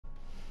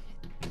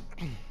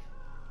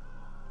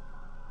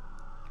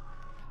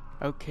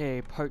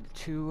Okay, part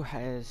 2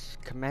 has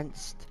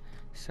commenced,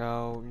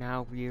 so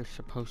now we are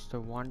supposed to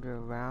wander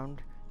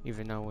around,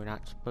 even though we're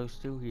not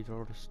supposed to. He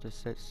told us to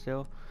sit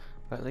still,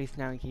 but at least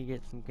now we can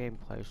get some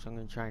gameplay, so I'm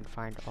going to try and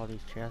find all these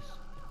chests.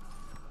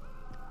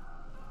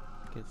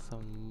 Get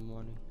some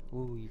money.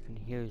 Ooh, you can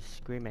hear us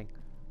screaming.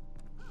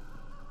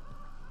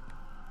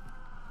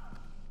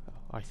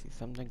 Oh, I see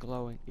something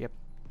glowing. Yep.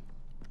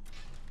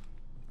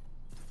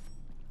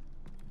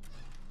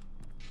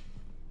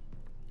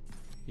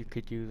 You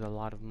could use a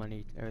lot of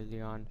money early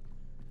on.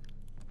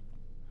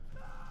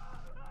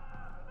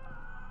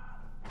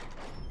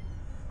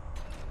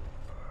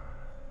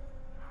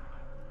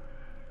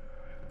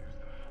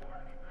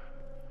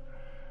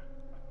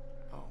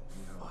 Oh,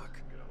 fuck.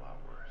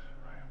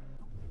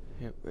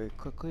 Yep, very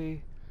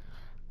quickly.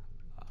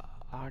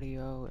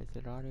 Audio, is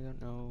it audio?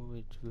 No,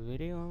 it's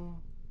video.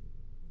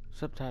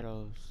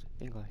 Subtitles,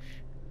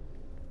 English.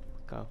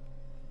 Go.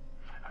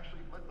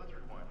 Actually, let's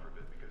rewind for a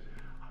bit because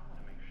I want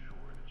to make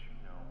sure that you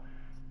know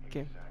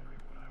Okay. exactly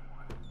what I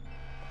want.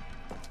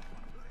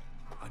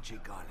 Ajay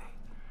Gale.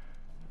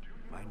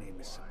 My name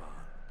is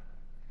Saban.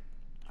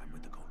 I'm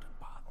with the Golden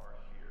Path.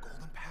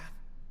 Golden Path?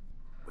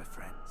 We're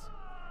friends.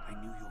 I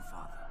knew your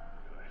father.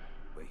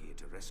 We're here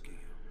to rescue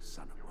you,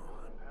 son of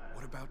Mohan.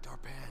 What about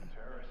Darpan?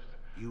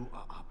 You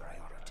are our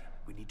priority.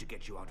 We need to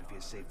get you out of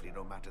here safely,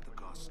 no matter the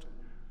cost.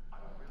 I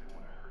don't really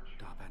want to hurt you.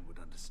 Darpan would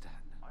understand.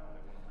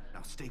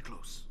 Now stay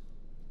close.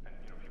 And,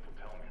 people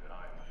tell me that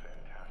I'm a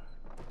fantastic...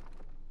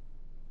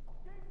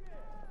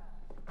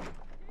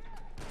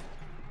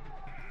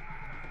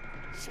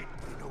 Shit,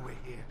 they know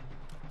we're here.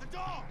 The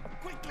door!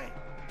 Quickly!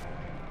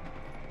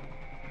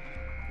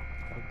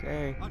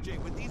 Okay. Ajay,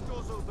 with these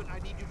doors open, I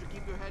need you to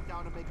keep your head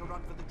down and make a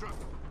run for the truck.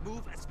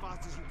 Move as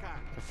fast as you can.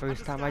 The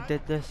first time I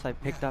did this, I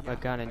picked up a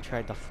gun and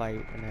tried to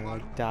fight, and I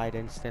like died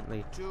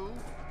instantly. 2,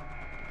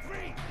 3.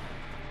 Stay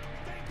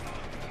close.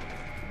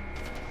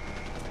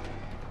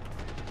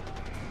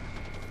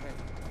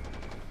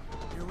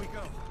 Here we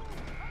go.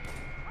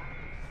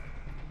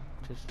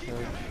 Just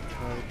charge.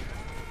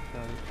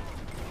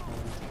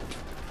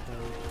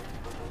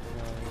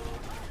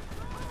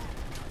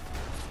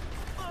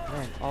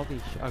 Man, all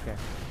these okay.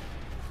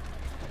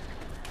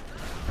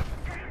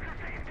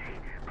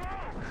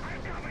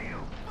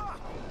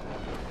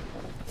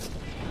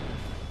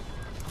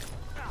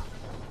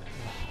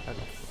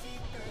 Okay.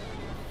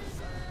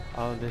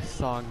 Oh, this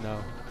song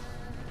though.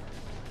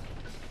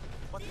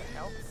 What the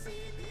hell?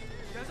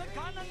 There's a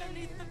gun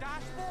underneath the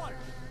dashboard.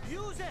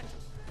 Use it.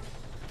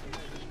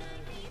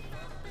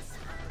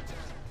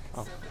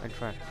 Oh, in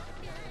front.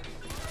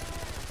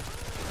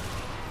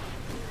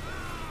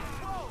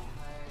 Whoa!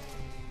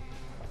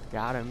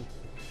 Got him.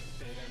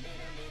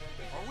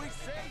 Are we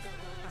safe?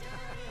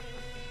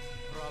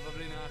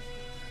 Probably not.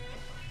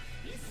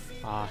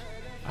 Ah,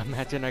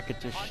 imagine I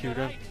could just shoot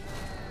him.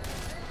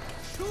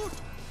 Shoot!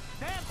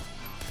 Them!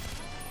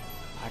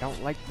 I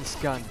don't like this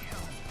gun.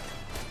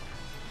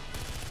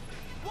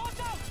 Watch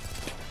out!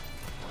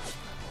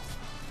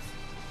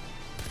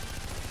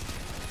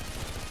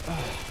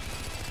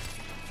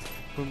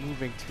 We're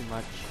moving too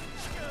much.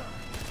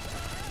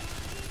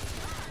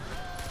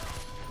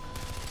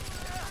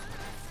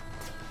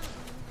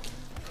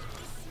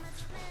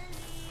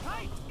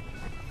 Right!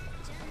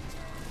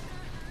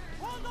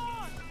 Hold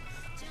on!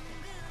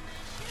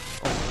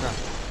 Oh crap.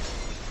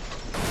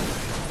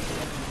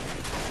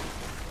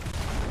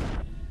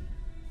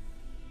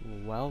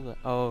 Well,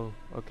 oh,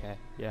 okay,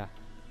 yeah.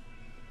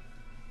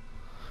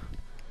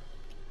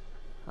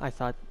 I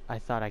thought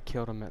I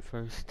killed him at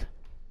first.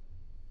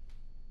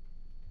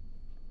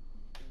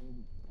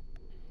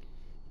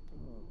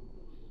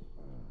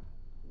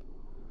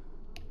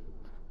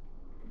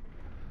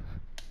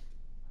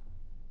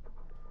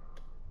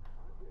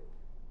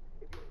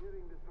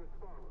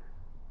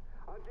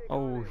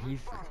 Oh,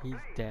 he's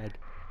dead.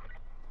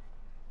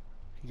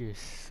 He is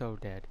so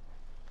dead.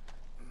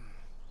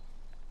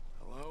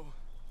 Hello?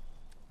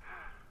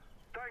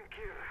 Thank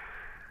you,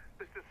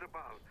 Mr.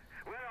 Sabal.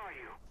 Where are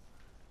you?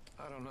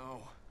 I don't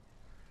know.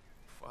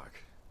 Fuck.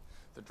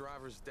 The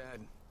driver's dead.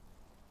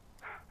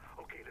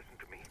 Okay, listen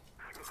to me.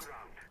 Look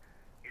around.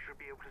 You should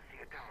be able to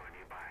see a tower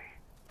nearby.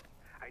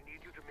 I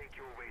need you to make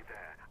your way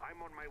there.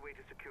 I'm on my way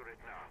to secure it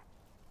now.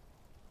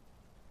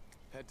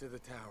 Head to the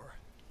tower.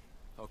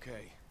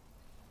 Okay.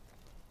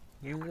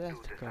 You Do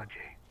have to this, go.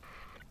 Ajay.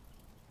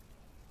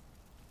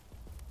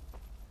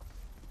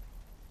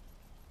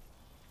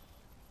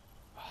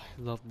 I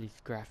love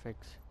these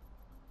graphics.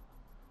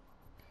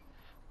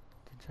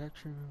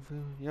 Detection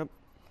reveal. Yep.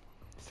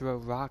 Throw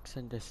rocks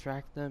and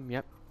distract them.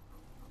 Yep.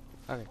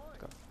 Okay,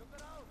 go.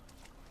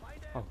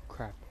 Oh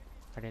crap!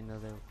 I didn't know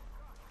they were.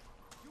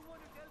 You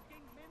want to tell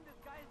King Min this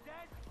guy is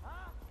dead?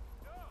 Huh?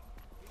 No!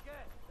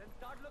 Okay, then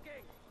start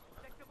looking.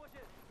 Check the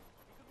bushes.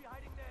 He could be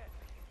hiding there.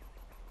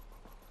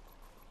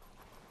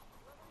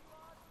 Whoever you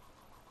are,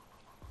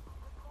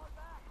 let's fall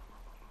back.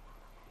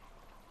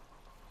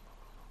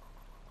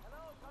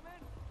 Hello, come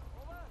in.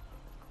 Over.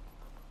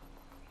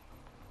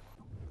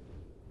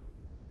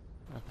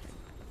 Okay.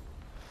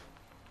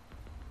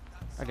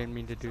 I didn't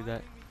mean to do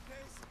that.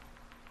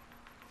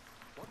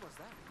 What was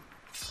that?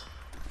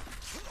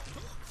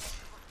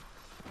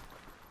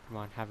 Come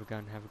on, have a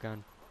gun, have a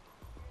gun.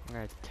 I'm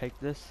gonna take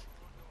this.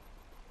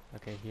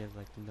 Okay, he has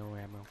like no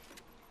ammo.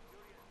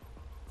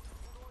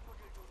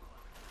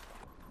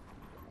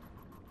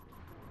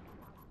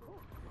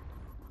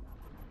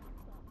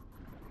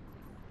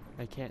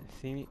 They can't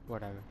see me?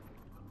 Whatever.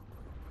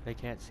 They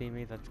can't see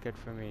me, that's good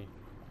for me.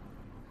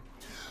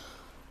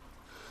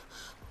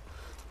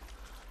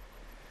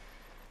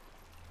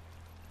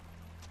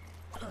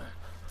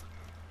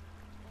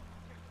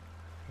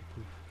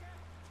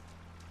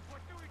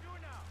 What do we do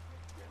now?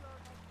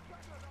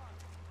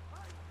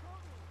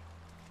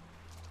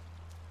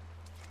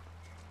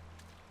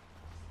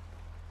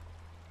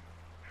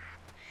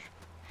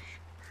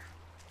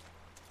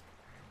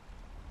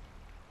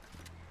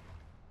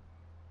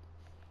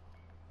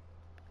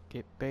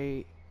 Get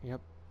bait.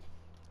 Yep.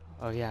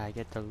 Oh yeah, I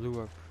get to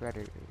lure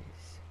predators.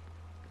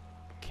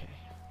 Okay.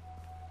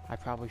 I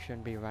probably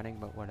shouldn't be running,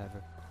 but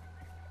whatever.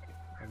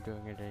 I'm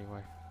doing it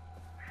anyway.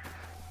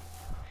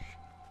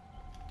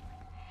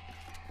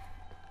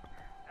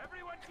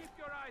 Everyone keep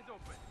your eyes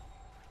open.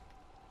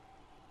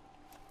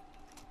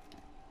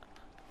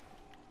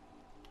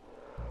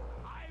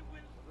 I will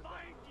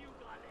find you,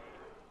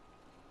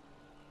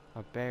 Gale.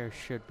 A bear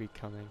should be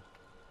coming.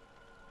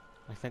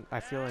 I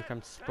feel like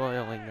I'm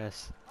spoiling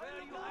this. Where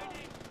are you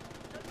hiding?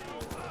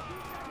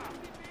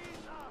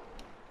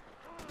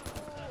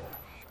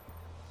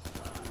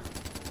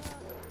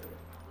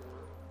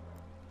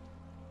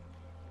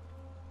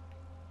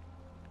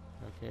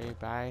 Okay,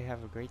 bye,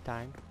 have a great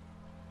time.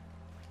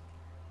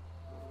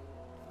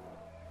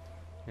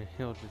 And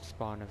he'll just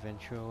spawn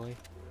eventually.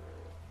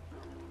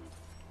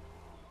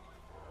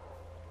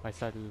 I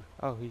thought he was,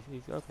 oh,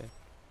 he's okay.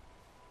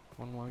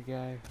 One more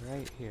guy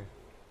right here.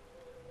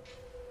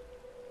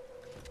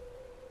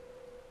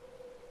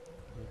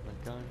 Here's my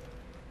gun.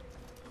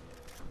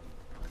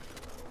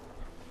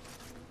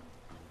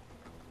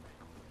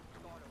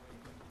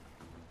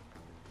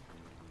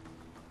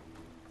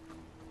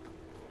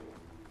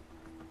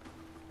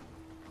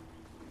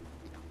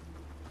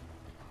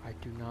 I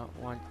do not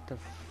want to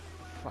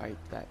fight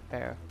that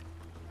bear.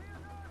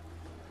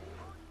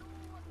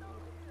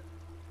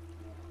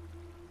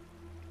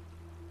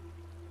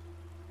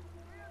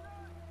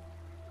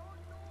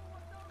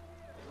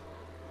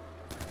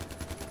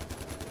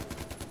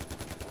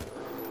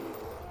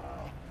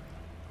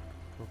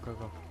 Go, go,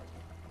 go.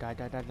 Die,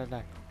 die, die, die,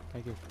 die.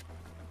 Thank you.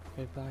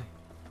 Okay, bye.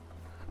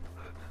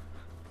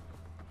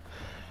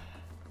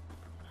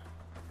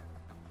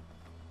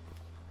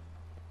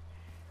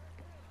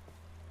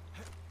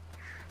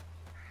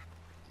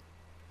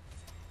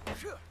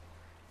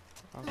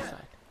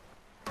 Outside.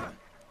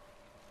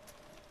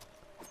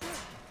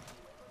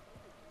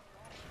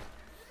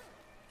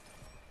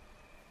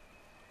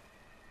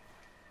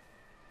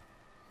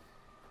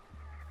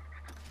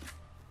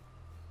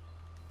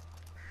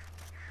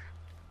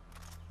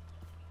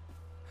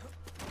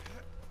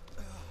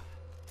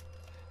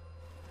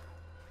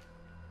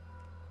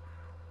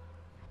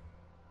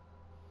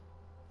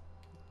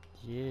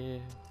 Yeah.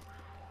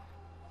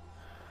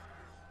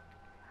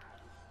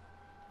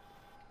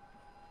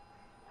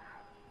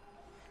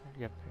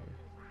 Yep.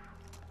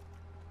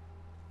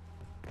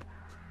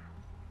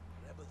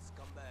 Rebel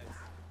scumbags.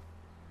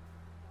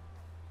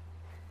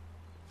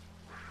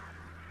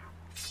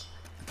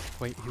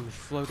 Wait, he was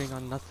floating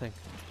on nothing.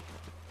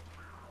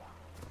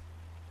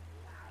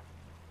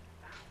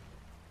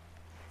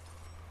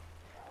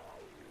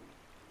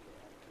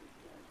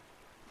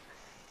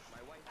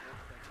 My wife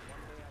hopes that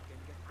one day I can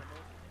get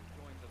promoted and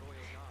join the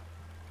Royal Guard.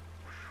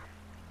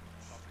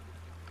 Talked to this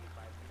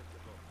 5 minutes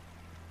ago.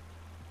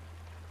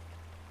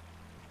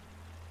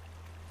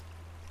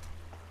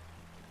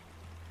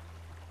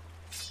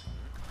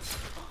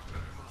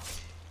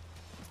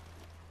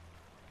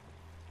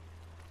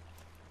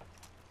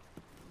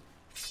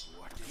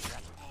 What is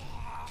that?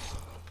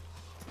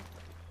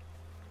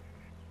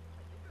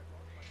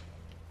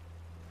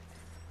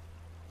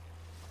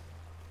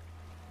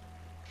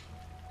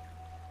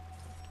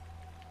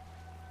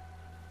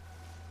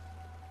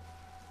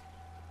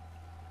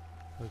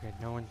 Okay,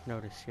 no one's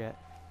noticed yet.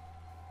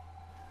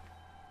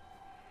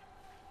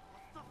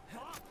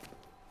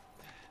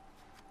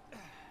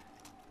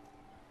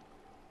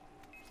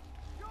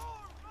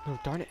 No,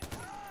 darn it.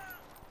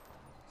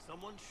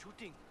 Someone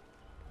shooting.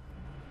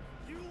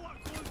 You are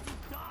going to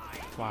die.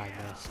 Why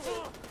missed?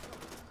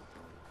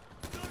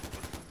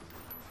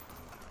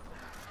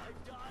 I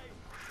die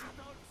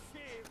without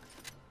shame.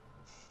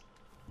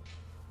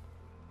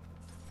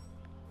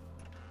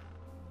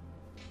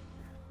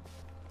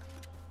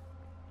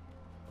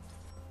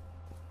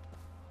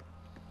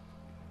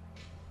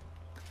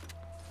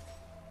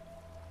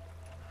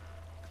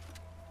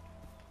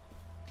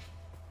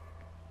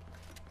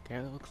 Okay,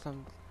 it looks like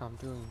I'm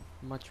doing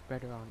much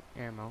better on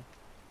ammo.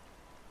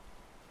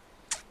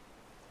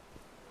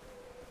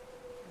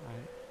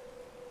 Alright.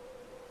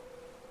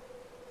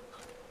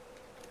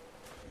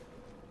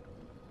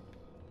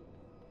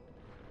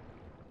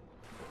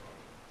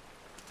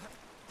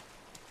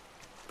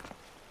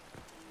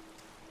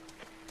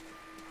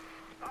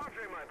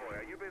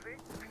 are you busy?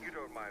 You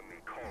don't mind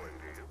me calling,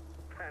 do you?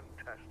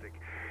 Fantastic.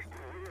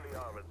 You really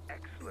are an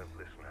excellent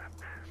listener.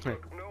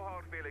 Look, no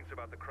hard feelings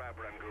about the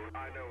crab rangoon.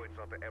 I know it's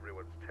not to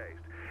everyone's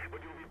taste. But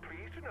you'll be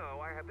pleased to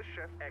know I had the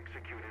chef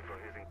executed for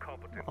his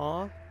incompetence.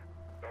 Aw.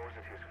 Or was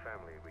it his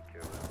family we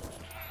killed?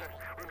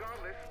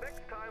 Regardless,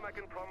 next time I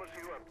can promise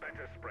you a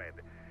better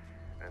spread.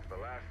 That's the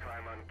last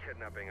time I'm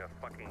kidnapping a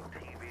fucking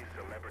TV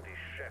celebrity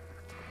chef.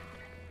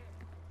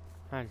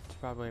 That's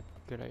probably a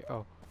good idea.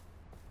 Oh.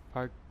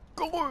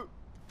 Parkour!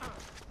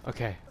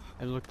 Okay.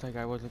 It looked like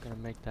I wasn't gonna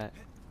make that.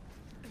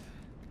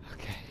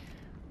 Okay.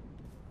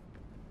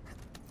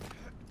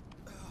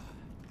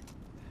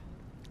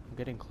 I'm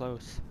getting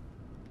close.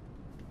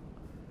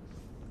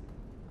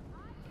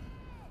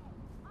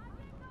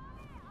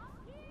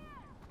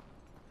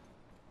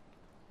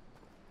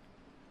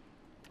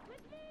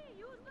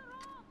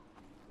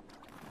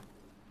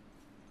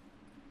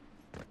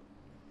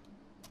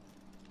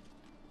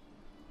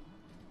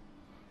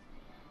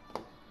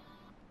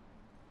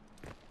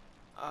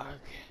 Okay.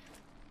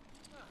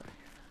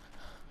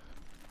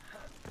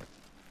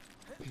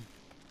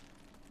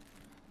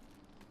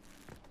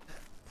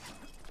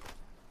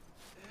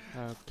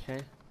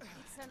 Okay.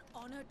 It's an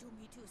honor to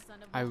meet you,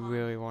 son of I Mohan.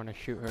 really want to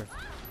shoot her.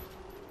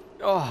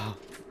 Oh,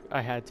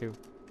 I had to.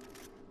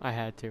 I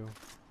had to.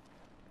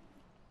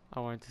 I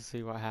wanted to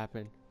see what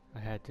happened. I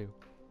had to.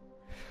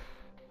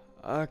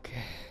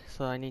 Okay,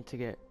 so I need to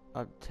get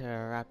up to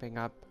wrapping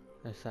up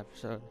this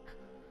episode.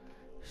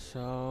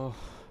 So...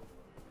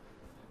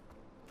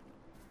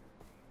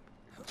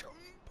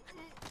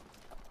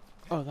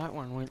 Oh, that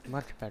one went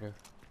much better.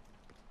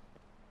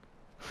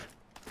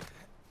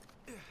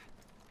 I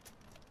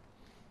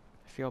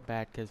feel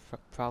bad because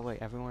probably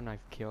everyone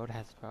I've killed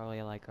has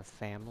probably like a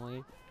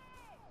family.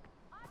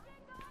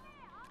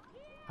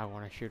 I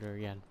want to shoot her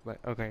again, but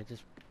okay,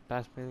 just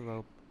pass me the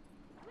rope.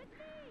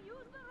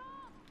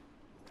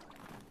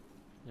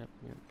 Yep,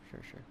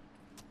 sure.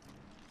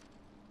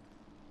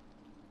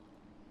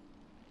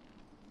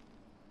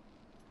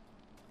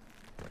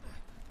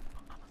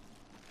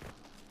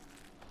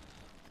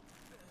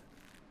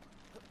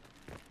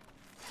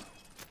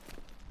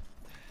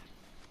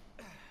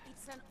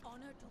 It's an honor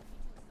to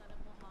meet you, son of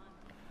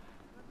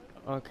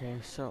Mohan. Okay,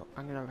 so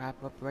I'm gonna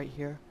wrap up right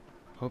here.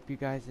 Hope you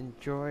guys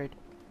enjoyed,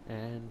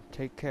 and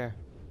take care.